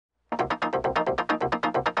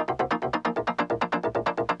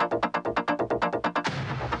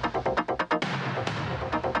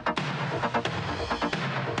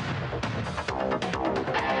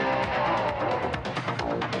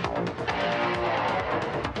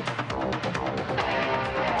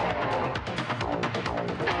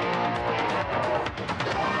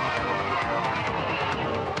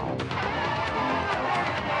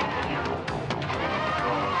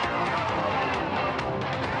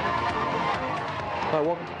Hi,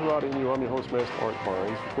 welcome to Karate and You. I'm your host, Master Art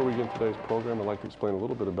Beins. Before we begin today's program, I'd like to explain a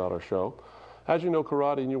little bit about our show. As you know,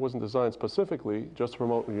 Karate and You wasn't designed specifically just to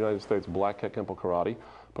promote the United States Black Kempo Karate,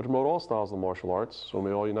 but to promote all styles of martial arts, so we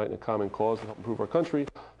may all unite in a common cause to help improve our country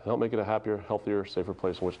and help make it a happier, healthier, safer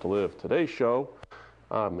place in which to live. Today's show,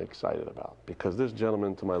 I'm excited about, because this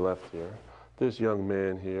gentleman to my left here, this young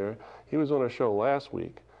man here, he was on our show last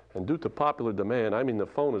week, and due to popular demand, I mean, the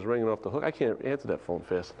phone is ringing off the hook. I can't answer that phone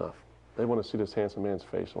fast enough. They want to see this handsome man's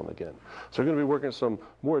face on again. So we're going to be working some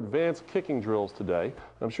more advanced kicking drills today.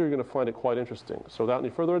 I'm sure you're going to find it quite interesting. So without any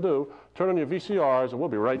further ado, turn on your VCRs and we'll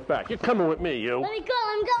be right back. You're coming with me, you. Let me go,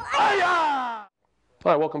 let me go. Hi-ya!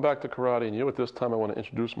 All right, welcome back to Karate and You. At this time, I want to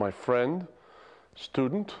introduce my friend,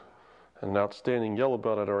 student, and an outstanding yellow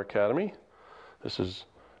belt at our academy. This is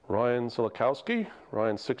Ryan Sulikowski.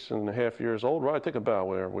 Ryan's 6.5 years old. Ryan, take a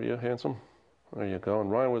bow there, will you, handsome? There you go.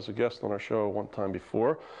 And Ryan was a guest on our show one time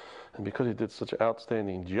before. And because he did such an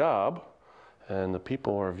outstanding job, and the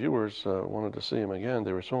people, our viewers, wanted to see him again,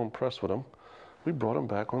 they were so impressed with him, we brought him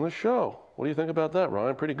back on the show. What do you think about that,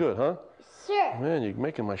 Ryan? Pretty good, huh? Sure. Man, you're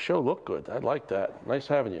making my show look good. I like that. Nice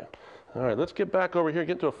having you. All right, let's get back over here.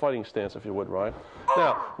 Get into a fighting stance, if you would, Ryan.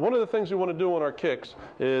 Now, one of the things we want to do on our kicks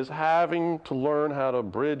is having to learn how to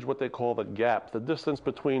bridge what they call the gap, the distance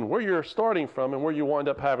between where you're starting from and where you wind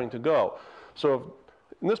up having to go. So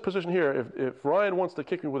in this position here, if Ryan wants to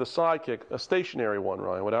kick me with a side kick, a stationary one,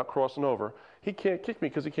 Ryan, without crossing over, he can't kick me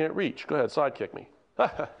because he can't reach. Go ahead, side kick me.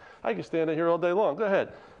 I can stand here all day long. Go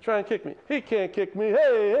ahead, try and kick me. He can't kick me.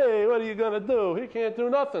 Hey, what are you going to do? He can't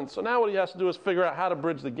do nothing. So now what he has to do is figure out how to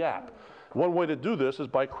bridge the gap. One way to do this is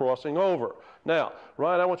by crossing over. Now,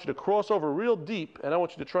 Ryan, I want you to cross over real deep, and I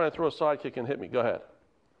want you to try and throw a side kick and hit me. Go ahead.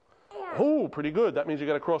 Oh, pretty good. That means you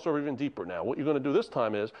got to cross over even deeper now. What you're going to do this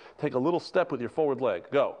time is take a little step with your forward leg.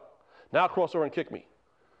 Go. Now cross over and kick me.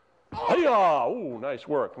 Hi-ya! Ooh, nice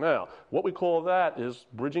work. Now, what we call that is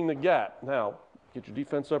bridging the gap. Now, get your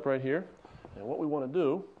defense up right here. And what we want to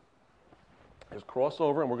do is cross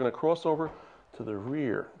over, and we're going to cross over to the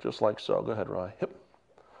rear, just like so. Go ahead, Ryan. Hip.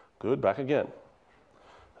 Good. Back again.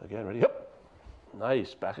 Again. Ready? Hip.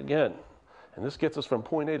 Nice. Back again. And this gets us from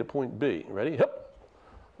point A to point B. Ready? Hip.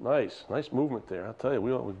 Nice, nice movement there. I'll tell you,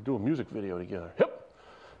 we ought to do a music video together. Hip.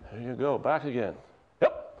 There you go. Back again.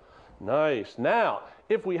 Hip. Nice. Now,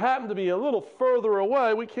 if we happen to be a little further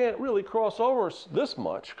away, we can't really cross over this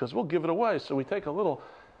much because we'll give it away. So we take a little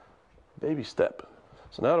baby step.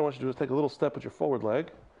 So now what I want you to do is take a little step with your forward leg.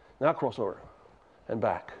 Now cross over and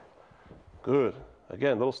back. Good.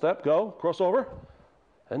 Again, little step. Go. Cross over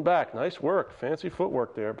and back. Nice work. Fancy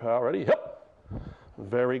footwork there, pal. Ready? Hip.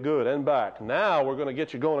 Very good, and back. Now we're going to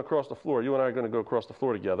get you going across the floor. You and I are going to go across the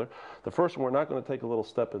floor together. The first one, we're not going to take a little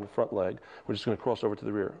step in the front leg. We're just going to cross over to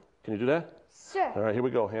the rear. Can you do that? Sure. All right, here we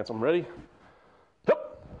go, handsome. Ready?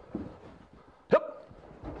 Hip. Hip.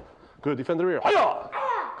 Good, defend the rear. Hi-ya!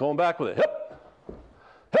 Going back with it. Hip.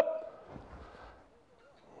 Hip.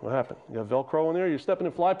 What happened? You got Velcro in there? You stepping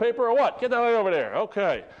in fly paper or what? Get that way over there.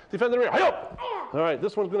 Okay. Defend the rear. Hi-ya! All right,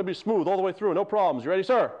 this one's going to be smooth all the way through. No problems. You ready,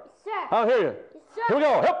 sir? Sure. I'll hear you. Sure. Here we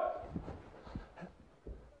go. Hip.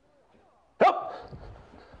 Hip.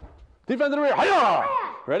 Defend the rear. Hi-ya!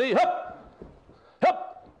 Ready? Hip. Hip.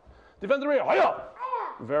 Defend the rear. Hi-ya!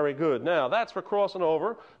 Very good. Now, that's for crossing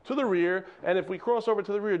over to the rear. And if we cross over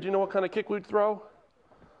to the rear, do you know what kind of kick we'd throw?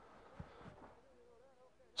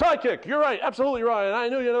 Side kick. You're right. Absolutely, Ryan. I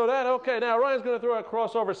knew you know that. Okay, now Ryan's going to throw a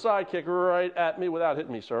crossover side kick right at me without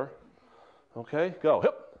hitting me, sir. Okay, go.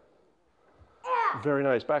 Hip. Very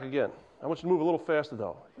nice. Back again. I want you to move a little faster,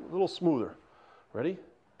 though. A little smoother. Ready?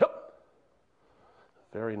 Hip.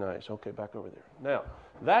 Very nice. Okay, back over there. Now,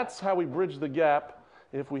 that's how we bridge the gap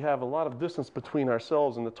if we have a lot of distance between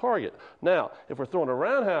ourselves and the target. Now, if we're throwing a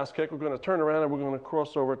roundhouse kick, we're going to turn around and we're going to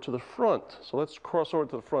cross over to the front. So let's cross over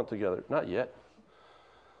to the front together. Not yet.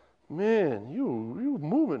 Man, you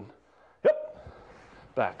moving. Hip.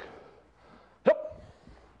 Back. Hip.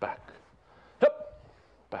 Back. Hip.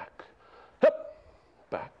 Back. Hip.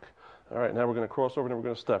 Back. All right, now we're going to cross over and we're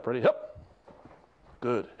going to step. Ready? Hip.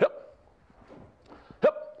 Good. Hip.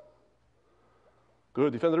 Hip.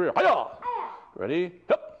 Good. Defend the rear. Hi-ya! Ready?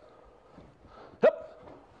 Hip. Hip.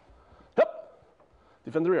 Hip.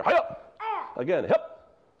 Defend the rear. Hi-ya! Again. Hip.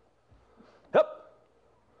 Hip.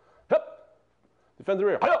 Hip. Defend the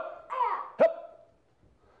rear. Hi-ya! Hip.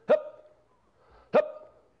 Hip. Hip.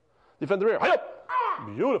 Defend the rear. Hi-ya!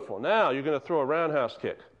 Beautiful. Now you're going to throw a roundhouse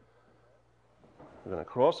kick. We're going to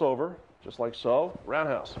cross over, just like so,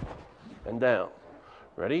 roundhouse, and down.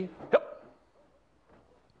 Ready? Hip.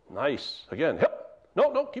 Nice. Again, hip.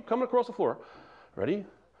 No, keep coming across the floor. Ready?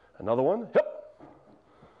 Another one. Hip.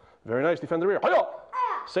 Very nice. Defend the rear. Hi-ya!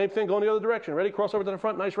 Same thing going the other direction. Ready? Cross over to the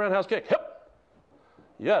front. Nice roundhouse kick. Hip.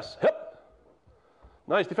 Yes. Hip.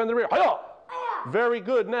 Nice. Defend the rear. Hi-ya. Very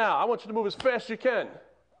good. Now, I want you to move as fast as you can.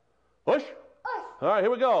 Push. All right,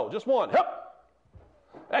 here we go. Just one. Hip.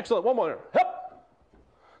 Excellent. One more. Hip.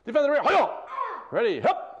 Defend the rear. Hi-ya. Ready.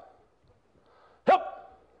 Hip. Hip.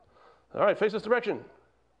 All right, face this direction.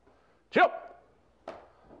 Chop.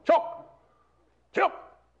 Chop.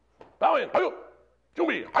 Chop. Bow in. Hi-ya.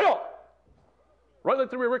 Jumbi. Hi-ya. Right leg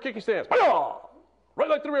to the rear kicking stance. Hi-ya. Right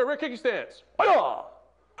leg to the rear kicking stance. Hi-ya.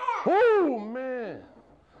 Oh, man.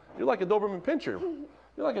 You're like a Doberman pincher.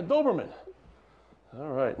 You're like a Doberman. All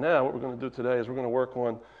right, now what we're going to do today is we're going to work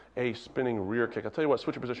on a spinning rear kick. I'll tell you what,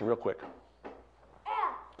 switch your position real quick.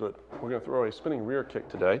 Good. We're going to throw a spinning rear kick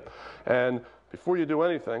today. And before you do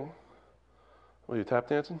anything, are you tap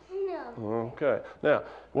dancing? No. Okay. Now,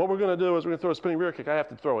 what we're going to do is we're going to throw a spinning rear kick. I have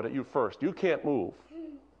to throw it at you first. You can't move.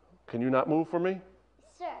 Can you not move for me?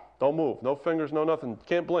 Sure. Don't move. No fingers, no nothing.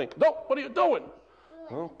 Can't blink. No, what are you doing?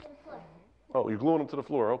 Okay. Oh, you're gluing them to the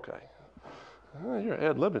floor. Okay. Oh, you're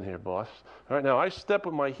ad-libbing here, boss. All right, now I step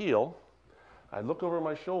with my heel. I look over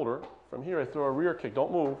my shoulder. From here, I throw a rear kick.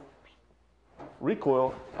 Don't move.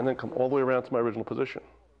 Recoil, and then come all the way around to my original position.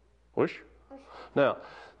 Push. Now,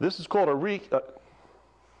 this is called a rear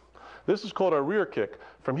kick.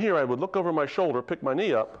 From here, I would look over my shoulder, pick my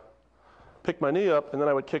knee up, and then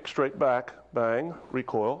I would kick straight back, bang,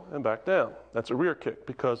 recoil, and back down. That's a rear kick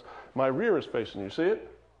because my rear is facing you. See it?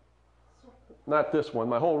 Not this one,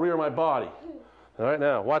 my whole rear of my body. All right,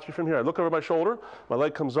 now, watch me from here. I look over my shoulder, my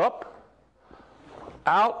leg comes up,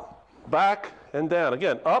 out, back, and down.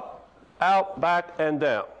 Again, up, out, back, and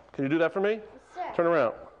down. Can you do that for me? Sure. Turn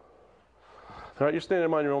around. All right, you're standing there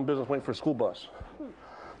minding your own business waiting for a school bus.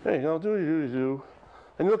 There you go, do.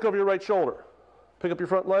 And you look over your right shoulder. Pick up your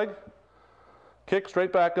front leg, kick,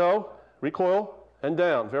 straight back, go, recoil, and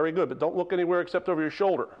down. Very good, but don't look anywhere except over your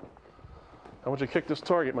shoulder. I want you to kick this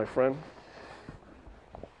target, my friend.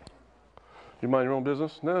 You mind your own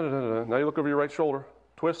business? No. Now you look over your right shoulder.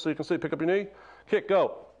 Twist so you can see. Pick up your knee. Kick,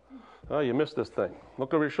 go. Oh, you missed this thing.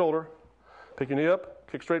 Look over your shoulder. Pick your knee up.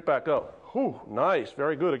 Kick straight back, go. Whew, nice.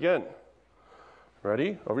 Very good. Again.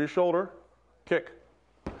 Ready? Over your shoulder. Kick.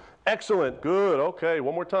 Excellent. Good. Okay,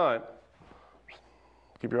 one more time.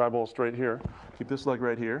 Keep your eyeballs straight here. Keep this leg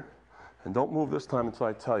right here. And don't move this time until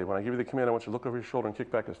I tell you. When I give you the command, I want you to look over your shoulder and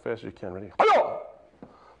kick back as fast as you can. Ready?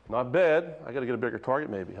 Not bad. I got to get a bigger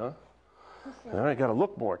target maybe, huh? All right, got to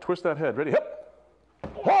look more. Twist that head. Ready? Hip.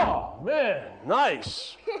 Oh, man.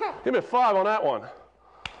 Nice. Give me a 5 on that one.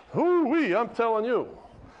 Hoo-wee, I'm telling you.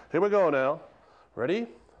 Here we go now. Ready?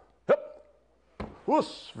 Hip.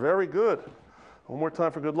 Whoos. Very good. One more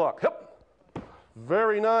time for good luck. Hip.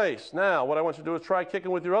 Very nice. Now, what I want you to do is try kicking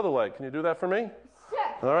with your other leg. Can you do that for me?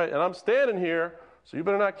 Sure. All right, and I'm standing here, so you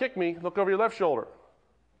better not kick me. Look over your left shoulder.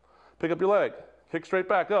 Pick up your leg. Kick straight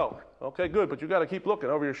back, go. Okay, good, but you got to keep looking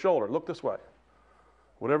over your shoulder. Look this way.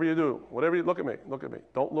 Whatever you do, look at me.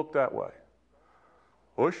 Don't look that way.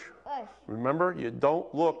 Push. Remember, you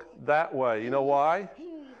don't look that way. You know why?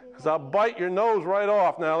 Because I'll bite your nose right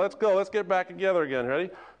off. Now, let's go. Let's get back together again. Ready?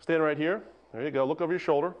 Stand right here. There you go. Look over your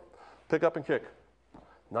shoulder. Pick up and kick.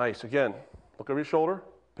 Nice. Again. Look over your shoulder.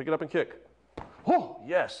 Pick it up and kick. Oh,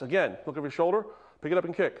 yes. Again. Look over your shoulder. Pick it up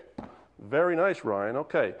and kick. Very nice, Ryan.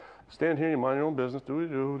 Okay. Stand here, you mind your own business.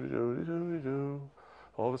 Do.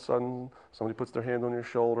 All of a sudden, somebody puts their hand on your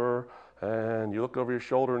shoulder, and you look over your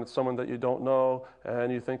shoulder, and it's someone that you don't know,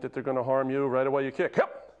 and you think that they're going to harm you. Right away, you kick.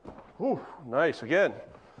 Yep. Ooh, nice. Again.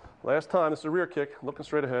 Last time, it's a rear kick, looking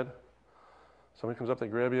straight ahead. Somebody comes up, they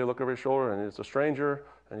grab you, look over your shoulder, and it's a stranger,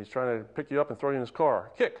 and he's trying to pick you up and throw you in his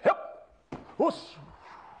car. Kick. Yep. Whoosh.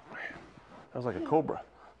 That was like a cobra.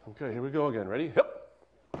 Okay, here we go again. Ready? Yep.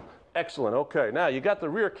 Excellent. Okay, now you got the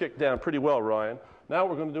rear kick down pretty well, Ryan. Now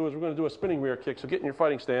what we're going to do is we're going to do a spinning rear kick. So get in your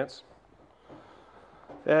fighting stance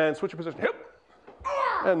and switch your position. Yep.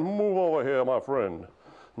 And move over here, my friend.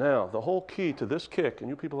 Now, the whole key to this kick, and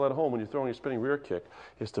you people at home when you're throwing your spinning rear kick,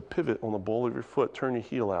 is to pivot on the ball of your foot. Turn your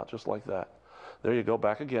heel out just like that. There you go.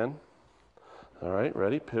 Back again. All right,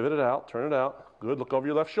 ready? Pivot it out. Turn it out. Good. Look over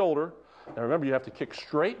your left shoulder. Now remember, you have to kick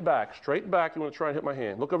straight back. Straight back. You want to try and hit my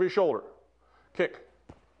hand. Look over your shoulder. Kick.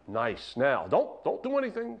 Nice. Now, don't do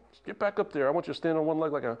anything. Just get back up there. I want you to stand on one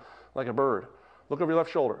leg like a bird. Look over your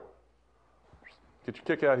left shoulder. Get your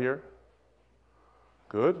kick out here.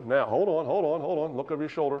 Good. Now, hold on. Look over your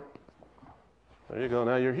shoulder. There you go.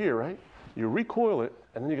 Now you're here, right? You recoil it,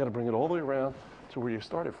 and then you got to bring it all the way around to where you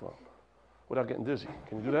started from without getting dizzy.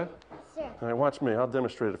 Can you do that? Sure. All right, watch me. I'll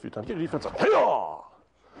demonstrate it a few times. Get your defense up.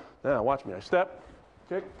 Now, watch me. I step,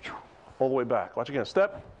 kick, all the way back. Watch again.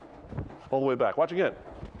 Step, all the way back. Watch again.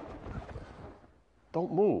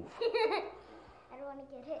 Don't move. I don't want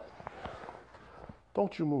to get hit.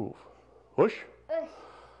 Don't you move. Push.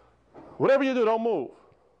 Whatever you do, don't move.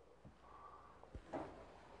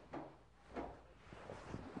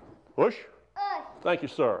 Push. Thank you,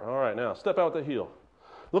 sir. All right, now step out with the heel.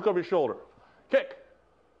 Look over your shoulder. Kick.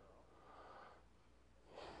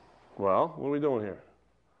 Well, what are we doing here?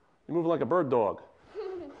 You're moving like a bird dog.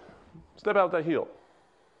 Step out with that heel.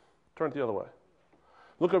 Turn it the other way.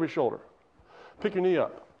 Look over your shoulder. Pick your knee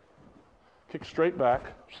up. Kick straight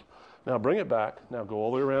back. Now bring it back. Now go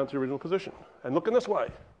all the way around to your original position. And look in this way.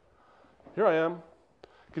 Here I am.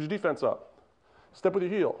 Get your defense up. Step with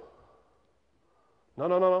your heel. No,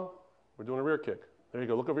 no, no, no. We're doing a rear kick. There you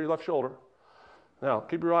go. Look over your left shoulder. Now,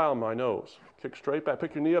 keep your eye on my nose. Kick straight back.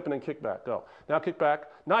 Pick your knee up and then kick back. Go. Now kick back.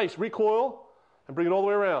 Nice. Recoil and bring it all the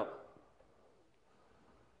way around.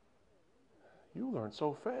 You learn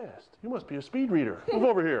so fast. You must be a speed reader. Move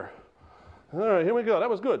over here. All right, here we go. That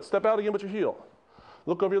was good. Step out again with your heel.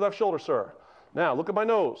 Look over your left shoulder, sir. Now, look at my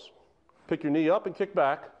nose. Pick your knee up and kick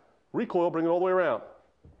back. Recoil, bring it all the way around.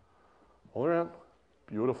 All the way around.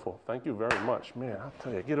 Beautiful. Thank you very much. Man, I'll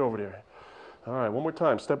tell you, get over there. All right, one more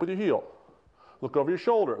time. Step with your heel. Look over your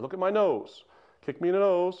shoulder. Look at my nose. Kick me in the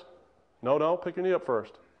nose. No, no, pick your knee up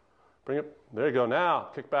first. Bring it. There you go. Now,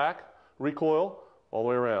 kick back. Recoil, all the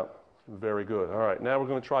way around. Very good. All right, now we're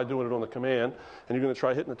going to try doing it on the command, and you're going to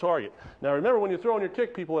try hitting the target. Now remember, when you're throwing your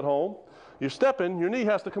kick, people at home, you're stepping, your knee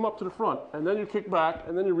has to come up to the front, and then you kick back,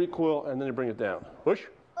 and then you recoil, and then you bring it down. Push.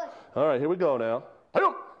 All right, here we go now.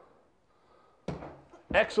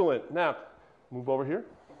 Excellent. Now, move over here.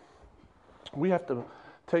 We have to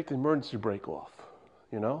take the emergency brake off,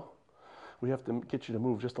 you know? We have to get you to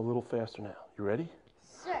move just a little faster now. You ready?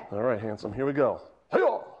 Sure. All right, handsome. Here we go.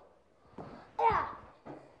 Hey-oh!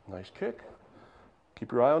 Nice kick.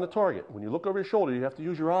 Keep your eye on the target. When you look over your shoulder, you have to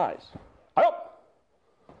use your eyes. Up.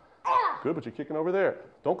 Good, but you're kicking over there.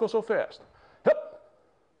 Don't go so fast. Hip.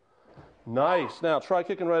 Nice. Now try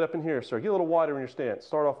kicking right up in here, sir. Get a little wider in your stance.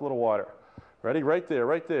 Start off a little wider. Ready? Right there,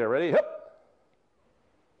 right there. Ready? Hip.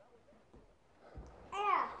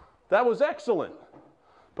 That was excellent.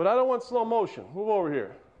 But I don't want slow motion. Move over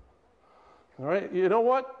here. All right? You know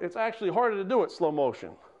what? It's actually harder to do it slow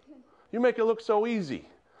motion. You make it look so easy.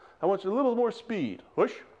 I want you a little more speed.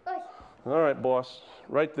 Push. All right, boss.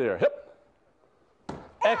 Right there. Hip.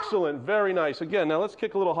 Excellent. Very nice. Again, now let's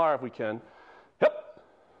kick a little higher if we can. Hip.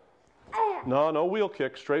 No, no wheel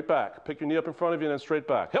kick. Straight back. Pick your knee up in front of you and then straight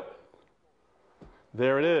back. Hip.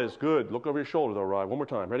 There it is. Good. Look over your shoulder, though, Ryan. One more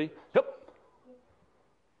time. Ready? Hip.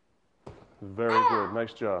 Very good.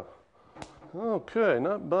 Nice job. Okay,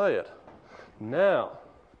 not bad. Now,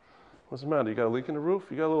 what's the matter? You got a leak in the roof?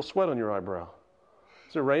 You got a little sweat on your eyebrow.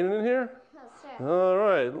 Is it raining in here? No, sir. All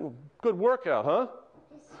right. Good workout, huh?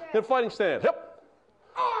 Yes, sir. Hit fighting stand. Hip.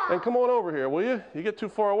 And come on over here, will you? You get too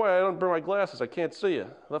far away. I don't bring my glasses. I can't see you.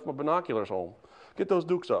 I left my binoculars home. Get those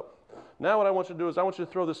dukes up. Now what I want you to do is I want you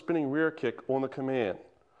to throw the spinning rear kick on the command.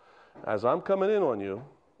 As I'm coming in on you,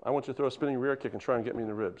 I want you to throw a spinning rear kick and try and get me in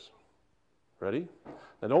the ribs. Ready?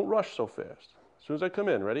 Now don't rush so fast. As soon as I come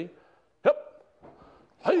in, ready? Hip.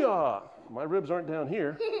 Hi-ya! My ribs aren't down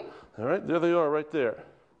here. All right, there they are right there.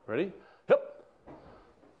 Ready? Hip.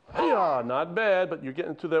 Hi-ya! Not bad, but you're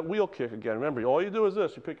getting to that wheel kick again. Remember, all you do is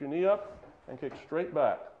this. You pick your knee up and kick straight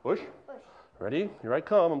back. Push. Ready? Here I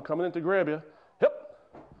come. I'm coming in to grab you. Hip.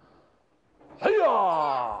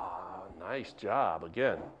 Hi-ya! Nice job.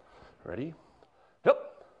 Again. Ready? Hip.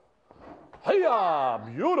 Hi-ya!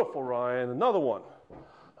 Beautiful, Ryan. Another one.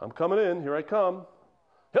 I'm coming in. Here I come.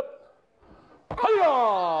 Hip.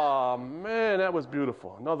 Hi-ya! Man, that was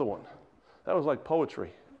beautiful. Another one. That was like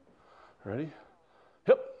poetry. Ready?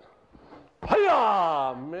 Hip.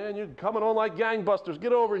 Hi-ya! Man, you're coming on like gangbusters.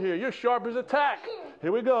 Get over here. You're sharp as a tack.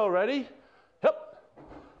 Here we go. Ready? Hip.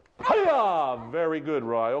 Hi-ya! Very good,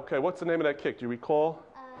 Ryan. Okay, what's the name of that kick? Do you recall?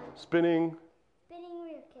 Spinning. Spinning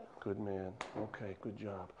rear kick. Good man. Okay, good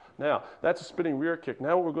job. Now, that's a spinning rear kick.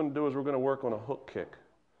 Now what we're going to do is we're going to work on a hook kick.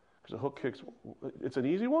 Because a hook kick's, it's an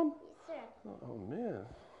easy one? Yes, sir. Oh, man.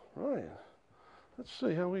 Ryan, let's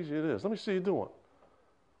see how easy it is. Let me see you doing.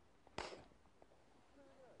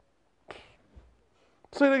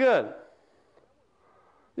 Say it again.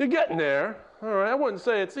 You're getting there. All right, I wouldn't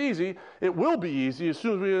say it's easy. It will be easy as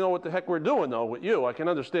soon as we know what the heck we're doing, though, with you. I can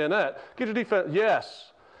understand that. Get your defense.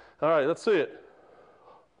 Yes. All right, let's see it.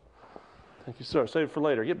 Thank you, sir. Save it for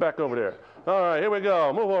later. Get back over there. All right, here we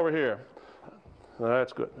go. Move over here.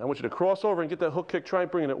 That's good. I want you to cross over and get that hook kick. Try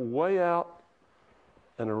bringing it way out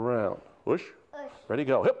and around. Push. Ready,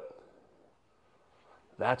 go. Hip.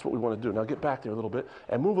 That's what we want to do. Now get back there a little bit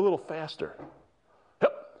and move a little faster.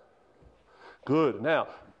 Hip. Good. Now,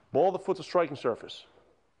 ball of the foot's a striking surface.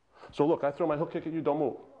 So look, I throw my hook kick at you, don't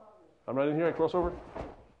move. I'm right in here, I cross over.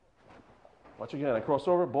 Watch again, I cross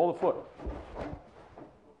over, ball of the foot.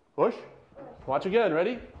 Push. Watch again,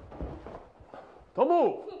 ready? Don't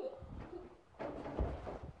move.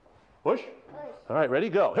 Push. All right, ready,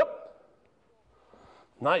 go. Hip.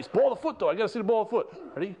 Nice. Ball of the foot, though. I got to see the ball of the foot.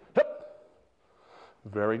 Ready? Hip.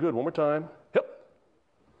 Very good. One more time. Hip.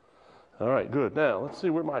 All right, good. Now, let's see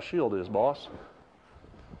where my shield is, boss.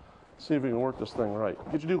 See if we can work this thing right.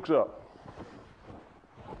 Get your dukes up.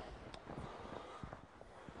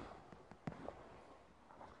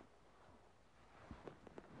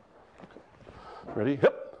 Ready?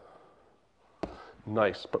 Hip.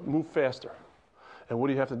 Nice, but move faster. And what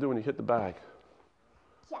do you have to do when you hit the bag?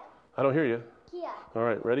 Yeah. I don't hear you. Yeah. All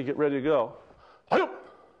right, ready? Get ready to go. Yeah.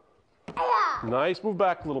 Nice. Move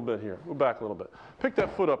back a little bit here. Move back a little bit. Pick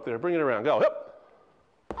that foot up there. Bring it around. Go. Hip.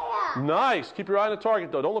 Yeah. Nice. Keep your eye on the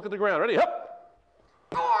target, though. Don't look at the ground. Ready? Hip.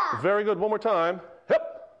 Yeah. Very good. One more time. Hip.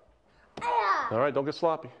 Yeah. All right, don't get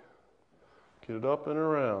sloppy. Get it up and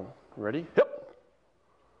around. Ready? Hip.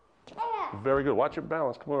 Very good. Watch your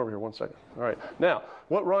balance. Come on over here 1 second. All right. Now,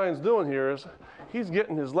 what Ryan's doing here is he's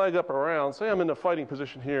getting his leg up around. Say I'm in the fighting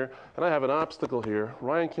position here, and I have an obstacle here.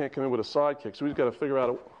 Ryan can't come in with a side kick, so he's got to figure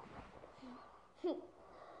out a...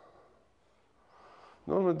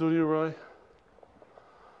 Know what I'm going to do to you, Ryan?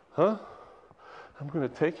 Huh? I'm going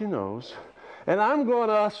to take your nose, and I'm going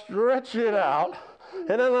to stretch it out,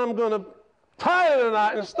 and then I'm going to tie it in a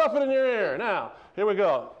knot and stuff it in your ear. Now, here we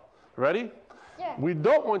go. Ready? Sure. We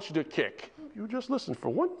don't want you to kick. You just listen for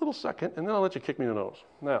 1 little second, and then I'll let you kick me in the nose.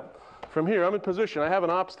 Now, from here, I'm in position. I have an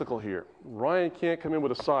obstacle here. Ryan can't come in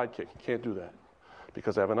with a side kick. He can't do that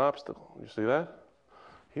because I have an obstacle. You see that?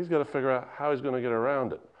 He's got to figure out how he's going to get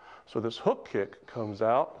around it. So this hook kick comes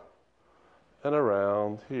out and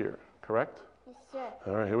around here, correct? Yes, sir.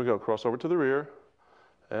 All right, here we go. Cross over to the rear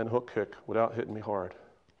and hook kick without hitting me hard.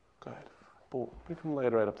 Go ahead. Boom. You can lay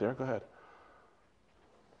it right up there. Go ahead.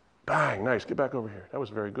 Bang, nice. Get back over here. That was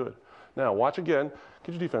very good. Now, watch again.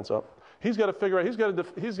 Get your defense up. He's got to figure out, he's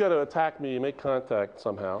got to attack me, make contact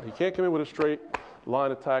somehow. He can't come in with a straight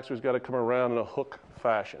line attack, so he's got to come around in a hook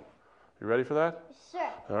fashion. You ready for that? Yes, sir.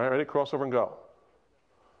 All right, ready? Cross over and go.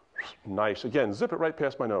 Nice. Again, zip it right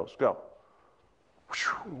past my nose. Go.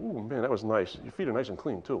 Ooh, man, that was nice. Your feet are nice and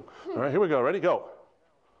clean, too. All right, here we go. Ready? Go.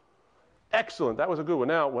 Excellent. That was a good one.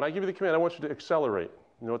 Now, when I give you the command, I want you to accelerate.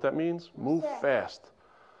 You know what that means? Move fast.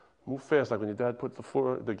 Move fast, like when your dad put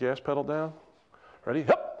the gas pedal down. Ready?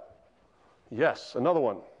 Hip. Yes. Another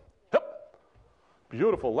one. Hip.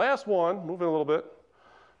 Beautiful. Last one. Move in a little bit.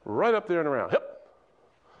 Right up there and around. Hip.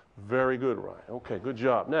 Very good, Ryan. Okay, good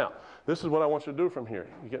job. Now, this is what I want you to do from here.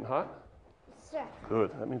 You getting hot? Yes, sir.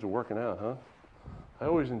 Good. That means we're working out, huh? I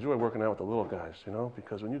always enjoy working out with the little guys, you know,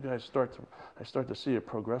 because when you guys I start to see you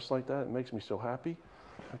progress like that, it makes me so happy.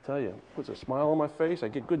 I tell you, it puts a smile on my face. I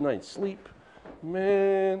get good night's sleep.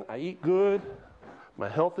 Man, I eat good. My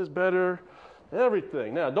health is better.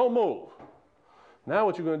 Everything. Now, don't move. Now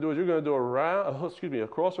what you're going to do is you're going to do a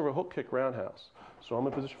crossover hook kick roundhouse. So I'm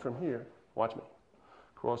in position from here. Watch me.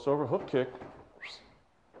 Crossover hook kick,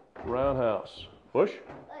 roundhouse. Push.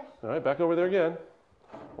 All right, back over there again.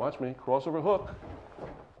 Watch me. Crossover hook,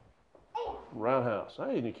 roundhouse.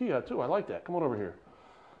 Hey, Nikia too. I like that. Come on over here.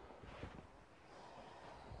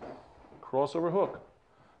 Crossover hook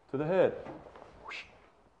to the head.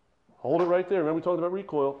 Hold it right there. Remember we talked about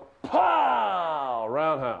recoil. Pow!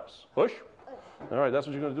 Roundhouse. Push. All right, that's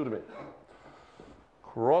what you're going to do to me.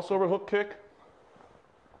 Crossover hook kick.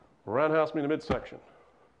 Roundhouse me in the midsection.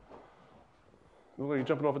 Look like you're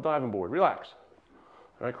jumping off a diving board. Relax.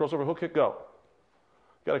 All right, crossover hook kick, go.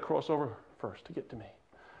 You got to cross over first to get to me.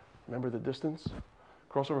 Remember the distance?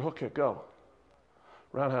 Crossover hook kick, go.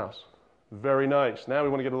 Roundhouse. Very nice. Now we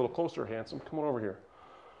want to get a little closer, handsome. Come on over here.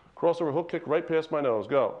 Crossover hook kick right past my nose.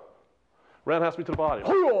 Go. Roundhouse me to the body.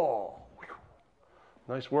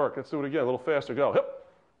 Nice work. Let's do it again. A little faster. Go. Hip.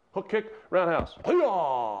 Hook kick. Roundhouse.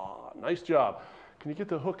 Nice job. Can you get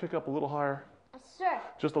the hook kick up a little higher? Yes, sir.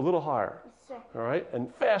 Just a little higher. Yes, sir. All right.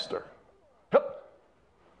 And faster. Hip.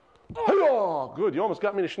 Good. You almost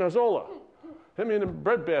got me in the schnozzola. Hit me in the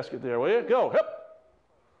bread basket there, will you? Go. Hip.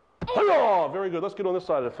 Very good. Let's get on this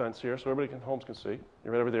side of the fence here so everybody Holmes can see.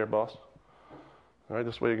 You're right over there, boss. All right,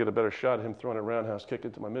 this way you get a better shot at him throwing a roundhouse kick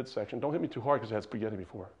into my midsection. Don't hit me too hard because I had spaghetti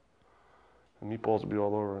before. And meatballs would be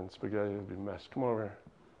all over and spaghetti would be a mess. Come on over here.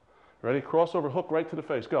 Ready? Crossover hook right to the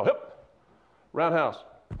face. Go. Hip. Roundhouse.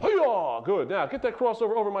 Good. Now get that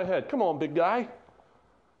crossover over my head. Come on, big guy.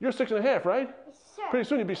 You're 6.5, right? Yes, sir. Pretty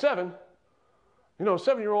soon you'll be 7. You know,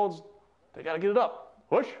 7-year-olds, they got to get it up.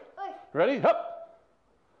 Push. Ready? Hup.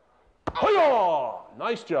 Hi-yah!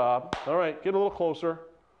 Nice job. All right, get a little closer.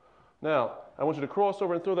 Now, I want you to cross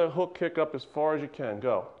over and throw that hook kick up as far as you can.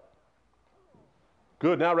 Go.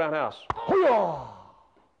 Good. Now roundhouse. Hi-yah!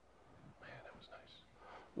 Man, that was nice.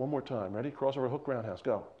 One more time. Ready? Cross over, hook, roundhouse.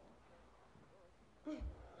 Go.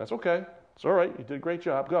 That's okay. It's all right. You did a great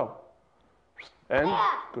job. Go. And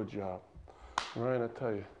good job. Ryan, I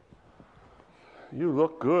tell you, you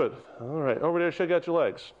look good. All right, over there, shake out your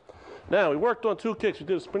legs. Now, we worked on 2 kicks. We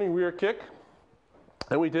did a spinning rear kick,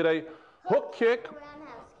 and we did a hook kick.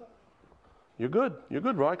 Roundhouse kick. You're good. You're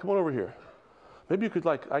good, Ryan. Come on over here. Maybe you could,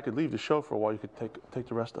 I could leave the show for a while. You could take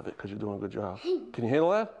the rest of it because you're doing a good job. Can you handle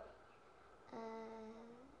that?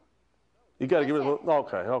 You got to give it a little,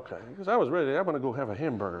 okay. Because I was ready. I'm going to go have a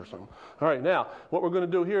hamburger or something. All right, now, what we're going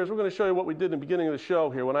to do here is we're going to show you what we did in the beginning of the show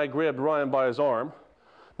here when I grabbed Ryan by his arm.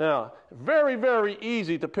 Now, very, very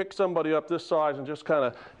easy to pick somebody up this size and just kind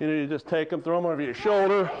of, you just take them, throw them over your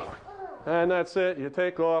shoulder, and that's it. You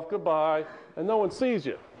take off, goodbye, and no one sees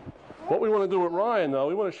you. What we want to do with Ryan, though,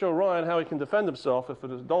 we want to show Ryan how he can defend himself if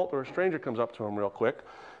an adult or a stranger comes up to him real quick.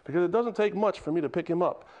 Because it doesn't take much for me to pick him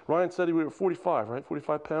up. Ryan said he was 45, right?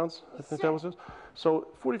 45 pounds? I think that was it. So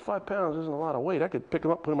 45 pounds isn't a lot of weight. I could pick him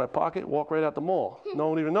up, put him in my pocket, walk right out the mall. No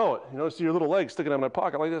one would even know it. You know, see your little legs sticking out of my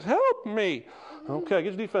pocket like this. Help me! Okay,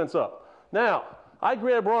 get your defense up. Now, I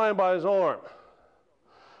grab Ryan by his arm.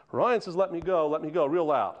 Ryan says, let me go, real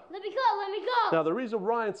loud. Let me go. Now, the reason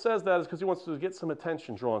Ryan says that is because he wants to get some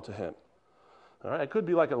attention drawn to him. All right, I could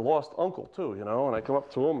be like a lost uncle too, you know, and I come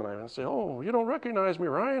up to him and I say, oh, you don't recognize me,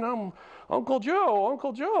 Ryan, I'm Uncle Joe.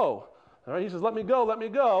 All right, he says, let me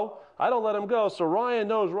go. I don't let him go, so Ryan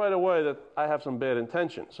knows right away that I have some bad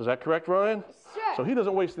intentions. Is that correct, Ryan? Sure. So he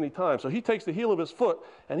doesn't waste any time. So he takes the heel of his foot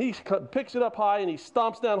and he picks it up high and he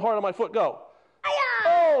stomps down hard on my foot. Go.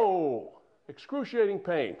 Oh, excruciating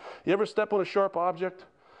pain. You ever step on a sharp object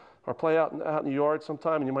or play out in the yard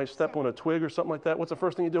sometime and you might step on a twig or something like that? What's the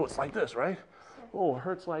first thing you do? It's like this, right? Oh, it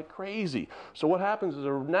hurts like crazy. So what happens is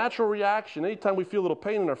a natural reaction anytime we feel a little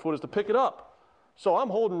pain in our foot is to pick it up. So I'm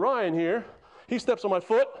holding Ryan here. He steps on my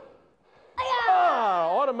foot.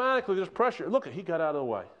 Automatically there's pressure. Look, he got out of the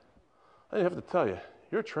way. I didn't have to tell you.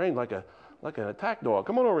 You're trained like an attack dog.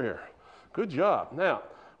 Come on over here. Good job. Now,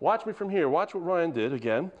 watch me from here. Watch what Ryan did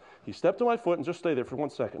again. He stepped on my foot and just stay there for 1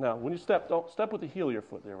 second. Now, when you step, don't step with the heel of your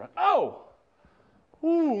foot there, right? Oh!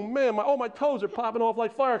 Ooh, man, my toes are popping off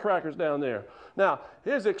like firecrackers down there. Now,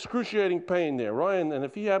 here's excruciating pain there. Ryan, and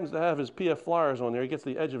if he happens to have his PF Flyers on there, he gets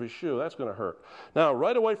the edge of his shoe. That's going to hurt. Now,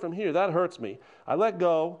 right away from here, that hurts me. I let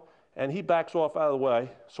go, and he backs off out of the way,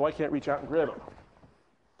 so I can't reach out and grab him.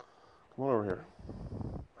 Come on over here.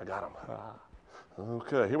 I got him.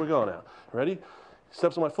 Okay, here we go now. Ready?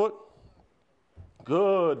 Steps on my foot.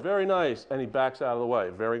 Good, very nice. And he backs out of the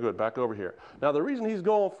way. Very good. Back over here. Now, the reason he's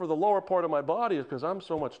going for the lower part of my body is because I'm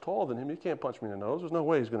so much taller than him. He can't punch me in the nose. There's no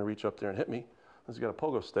way he's going to reach up there and hit me unless he's got a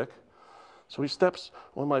pogo stick. So he steps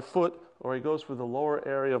on my foot, or he goes for the lower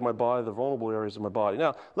area of my body, the vulnerable areas of my body.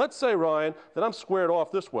 Now, let's say, Ryan, that I'm squared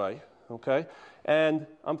off this way, okay? And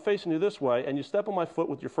I'm facing you this way, and you step on my foot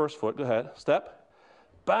with your first foot. Go ahead. Step.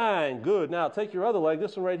 Bang. Good. Now, take your other leg,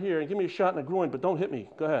 this one right here, and give me a shot in the groin, but don't hit me.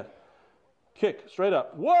 Go ahead. Kick, straight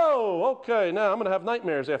up. Whoa, okay, now I'm going to have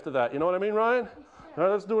nightmares after that. You know what I mean, Ryan? All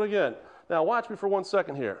right, let's do it again. Now, watch me for 1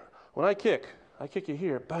 second here. When I kick you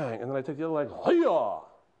here, bang, and then I take the other leg, hi-yah,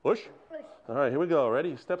 push. All right, here we go.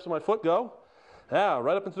 Ready? Steps on my foot, go. Now,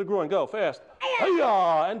 right up into the groin, go, fast.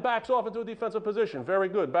 Hi-yah, and backs off into a defensive position. Very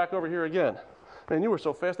good. Back over here again. Man, you were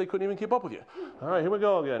so fast they couldn't even keep up with you. All right, here we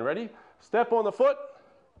go again. Ready? Step on the foot.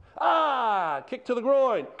 Kick to the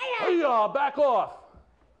groin. Hi-yah, back off.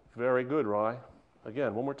 Very good, Rye.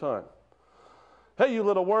 Again, one more time. Hey, you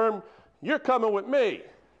little worm, you're coming with me.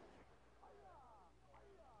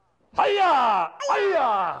 Hi-yah!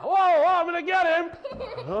 Hi-yah! Whoa, I'm going to get him.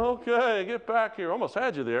 Okay, get back here. Almost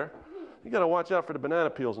had you there. You got to watch out for the banana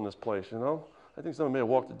peels in this place, you know? I think someone may have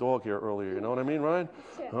walked the dog here earlier. You know what I mean, Ryan?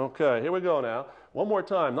 Okay, here we go now. One more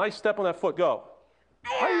time. Nice step on that foot. go.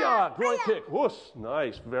 Hi-yah! Groin kick. Whoosh.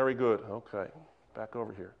 Nice. Very good. Okay, back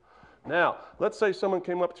over here. Now, let's say someone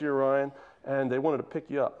came up to you, Ryan, and they wanted to pick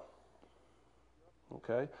you up.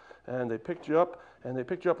 Okay? And they picked you up, and they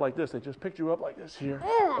picked you up like this. They just picked you up like this here,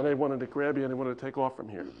 and they wanted to grab you, and they wanted to take off from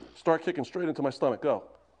here. Start kicking straight into my stomach. Go.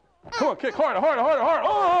 Come on, kick harder, harder, harder, harder.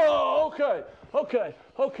 Oh, okay, okay,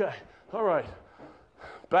 okay. All right.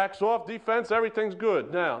 Backs off, defense, everything's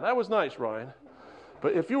good. Now, that was nice, Ryan.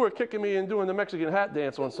 But if you were kicking me and doing the Mexican hat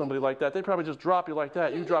dance on somebody like that, they'd probably just drop you like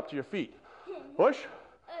that. You drop to your feet. Push.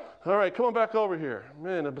 All right, come on back over here.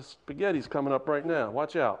 Man, the spaghetti's coming up right now.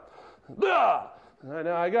 Watch out. All right,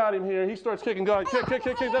 now I got him here. He starts kicking, going, kick, kick,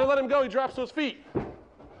 kick, kick. Then I let him go. He drops to his feet.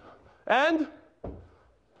 And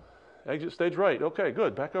exit stage right. Okay,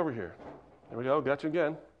 good. Back over here. There we go. Got you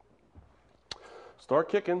again. Start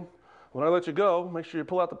kicking. When I let you go, make sure you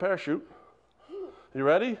pull out the parachute. You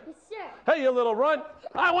ready? Yes, sir. Hey, you little runt.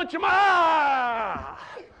 I want you.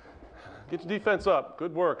 Get your defense up.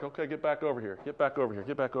 Good work. Okay, get back over here. Get back over here.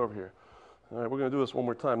 Get back over here. All right, we're going to do this one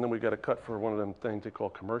more time. Then we got to cut for one of them things they call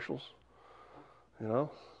commercials. You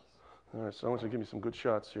know? All right, so I want you to give me some good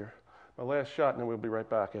shots here. My last shot, and then we'll be right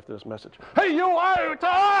back after this message. Hey, you!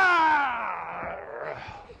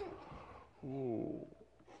 Ooh.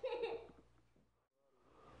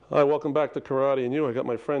 Hi, welcome back to Karate and You. I got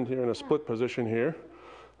my friend here in a split position here.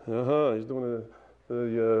 He's doing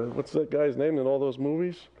the what's that guy's name in all those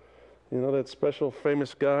movies? You know, that special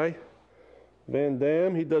famous guy? Van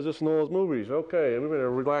Damme, he does this in all his movies. Okay, we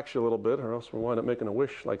better relax you a little bit or else we'll wind up making a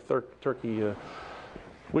wish, like turkey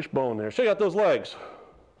wishbone there. Shake out those legs.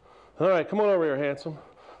 All right, come on over here, handsome.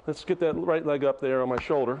 Let's get that right leg up there on my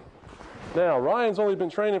shoulder. Now, Ryan's only been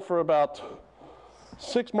training for about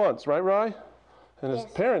 6 months, right, Ryan? And his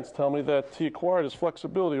parents tell me that he acquired his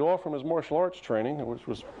flexibility all from his martial arts training, which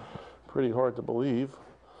was pretty hard to believe.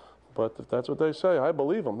 But if that's what they say, I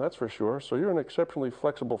believe them, that's for sure. So you're an exceptionally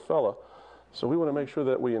flexible fella. So we want to make sure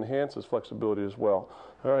that we enhance his flexibility as well.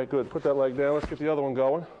 All right, good. Put that leg down. Let's get the other one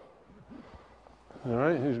going. All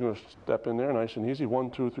right, he's going to step in there nice and easy.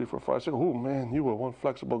 1, 2, 3, 4, 5, 6. Oh, man, you were one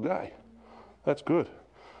flexible guy. That's good.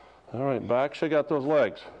 All right, back. Shake out those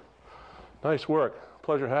legs. Nice work.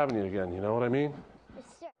 Pleasure having you again. You know what I mean? Yes,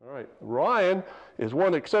 sir. All right. Ryan is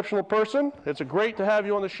one exceptional person. It's great to have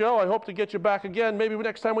you on the show. I hope to get you back again, maybe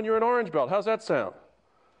next time when you're an orange belt. How's that sound?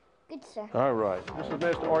 Good, sir. All right. This is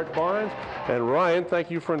Master Art Beins. And Ryan, thank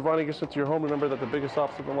you for inviting us into your home. Remember that the biggest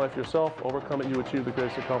obstacle in life yourself, overcome it, you achieve the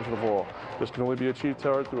greatest accomplishment of all. This can only be achieved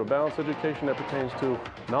through a balanced education that pertains to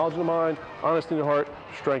knowledge in the mind, honesty in the heart,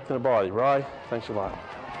 strength in the body. Ryan, thanks a lot.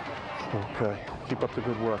 Okay. Keep up the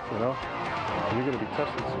good work, you know? You're going to be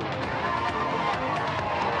tested soon.